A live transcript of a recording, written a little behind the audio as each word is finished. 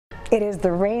It is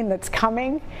the rain that's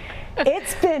coming.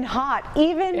 It's been hot,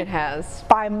 even it has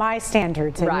by my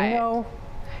standards. And right. You know,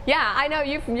 yeah, I know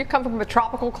you come from a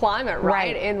tropical climate,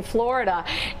 right, in Florida,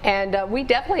 and we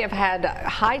definitely have had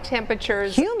high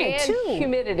temperatures and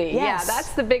humidity. Yes. Yeah,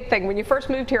 that's the big thing. When you first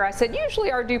moved here, I said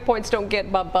usually our dew points don't get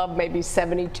above maybe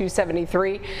 72,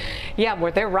 73. Yeah,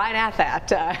 well, they're right at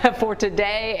that for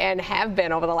today and have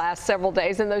been over the last several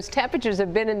days, and those temperatures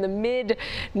have been in the mid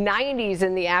 90s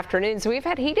in the afternoon. So we've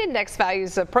had heat index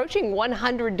values approaching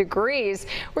 100 degrees.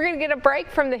 We're going to get a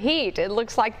break from the heat, it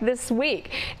looks like, this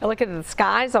week. And look at the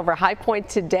skies over High Point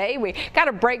today. We got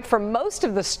a break from most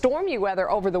of the stormy weather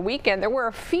over the weekend. There were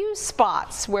a few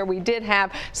spots where we did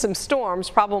have some storms.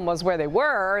 Problem was where they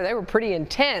were pretty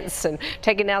intense and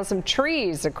taking down some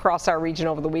trees across our region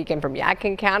over the weekend, from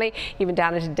Yadkin County even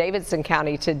down into Davidson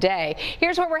County today.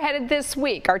 Here's where we're headed this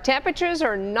week. Our temperatures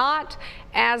are not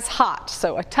as hot,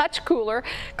 so a touch cooler,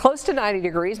 close to 90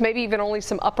 degrees, maybe even only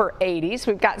some upper 80s.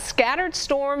 We've got scattered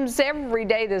storms every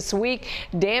day this week,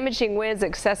 damaging winds,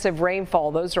 excessive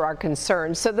rainfall. Those are our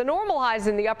concerns. So the normal highs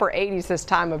in the upper 80s this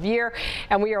time of year,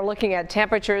 and we are looking at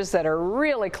temperatures that are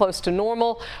really close to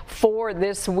normal for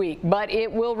this week, but it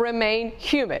will remain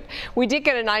humid. We did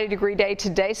get a 90-degree day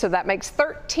today, so that makes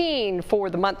 13 for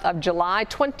the month of July,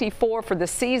 24 for the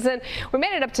season. We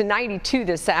made it up to 92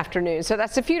 this afternoon, so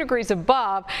that's a few degrees above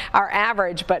our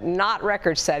average, but not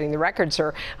record-setting. The records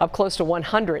are up close to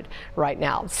 100 right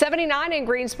now. 79 in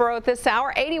Greensboro at this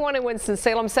hour, 81 in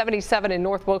Winston-Salem, 77 in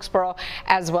North Wilkesboro,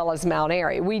 as well as Mount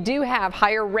Airy. We do have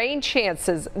higher rain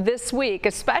chances this week,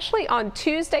 especially on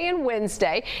Tuesday and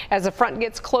Wednesday, as a front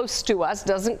gets close to us,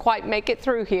 doesn't quite make it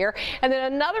through here. And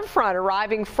then another front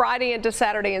arriving Friday into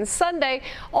Saturday and Sunday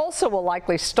also will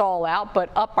likely stall out,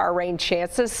 but up our rain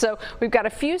chances. So we've got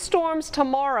a few storms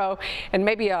tomorrow and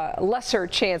maybe a lesser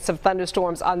chance of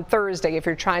thunderstorms on Thursday if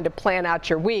you're trying to plan out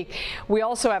your week. We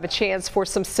also have a chance for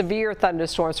some severe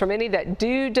thunderstorms. For many that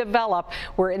do develop,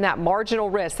 we're in that marginal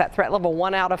risk, that threat level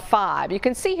 1 out of 5. You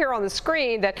can see here on the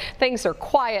screen that things are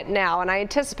quiet now, and I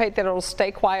anticipate that it'll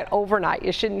stay quiet overnight.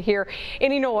 You shouldn't hear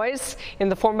any noise in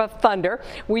the form of thunder.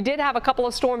 We did have a couple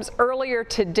of storms earlier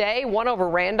today, one over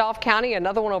Randolph County,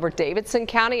 another one over Davidson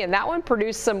County, and that one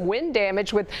produced some wind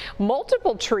damage with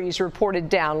multiple trees reported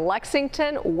down.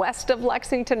 Lexington, west of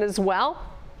Lexington as well.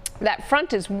 That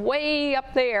front is way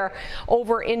up there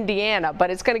over Indiana,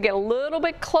 but it's going to get a little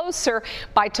bit closer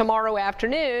by tomorrow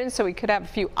afternoon, so we could have a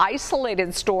few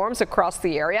isolated storms across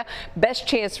the area. Best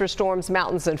chance for storms,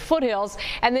 mountains and foothills.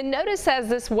 And then notice as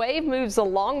this wave moves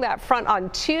along that front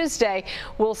on Tuesday,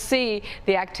 we'll see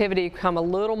the activity become a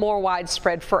little more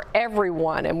widespread for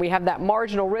everyone. And we have that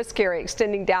marginal risk area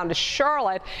extending down to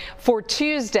Charlotte for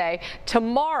Tuesday.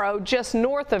 Tomorrow, just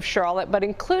north of Charlotte, but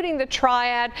including the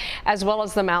Triad as well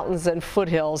as the mountains and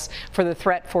foothills for the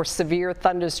threat for severe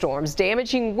thunderstorms.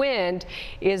 Damaging wind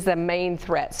is the main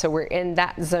threat, so we're in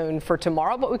that zone for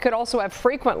tomorrow, but we could also have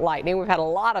frequent lightning. We've had a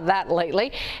lot of that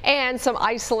lately, and some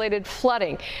isolated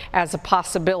flooding as a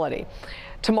possibility.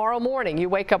 Tomorrow morning, you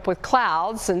wake up with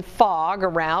clouds and fog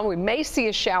around. We may see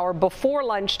a shower before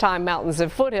lunchtime, mountains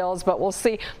and foothills, but we'll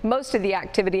see most of the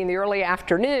activity in the early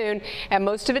afternoon, and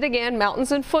most of it again,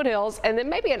 mountains and foothills, and then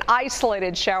maybe an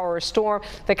isolated shower or storm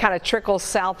that kind of trickles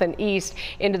south and east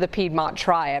into the Piedmont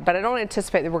Triad. But I don't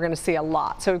anticipate that we're going to see a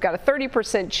lot. So we've got a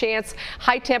 30% chance,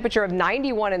 high temperature of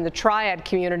 91 in the Triad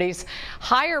communities.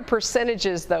 Higher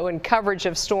percentages, though, in coverage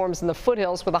of storms in the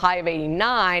foothills with a high of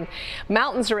 89.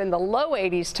 Mountains are in the low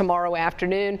 80s tomorrow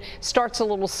afternoon. Starts a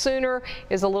little sooner,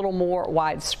 is a little more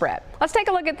widespread. Let's take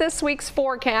a look at this week's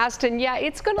forecast, and yeah,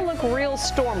 it's going to look real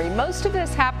stormy. Most of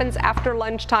this happens after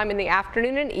lunchtime in the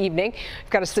afternoon and evening. We've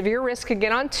got a severe risk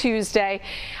again on Tuesday.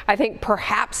 I think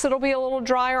perhaps it'll be a little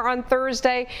drier on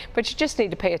Thursday, but you just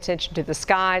need to pay attention to the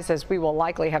skies, as we will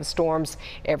likely have storms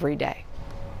every day.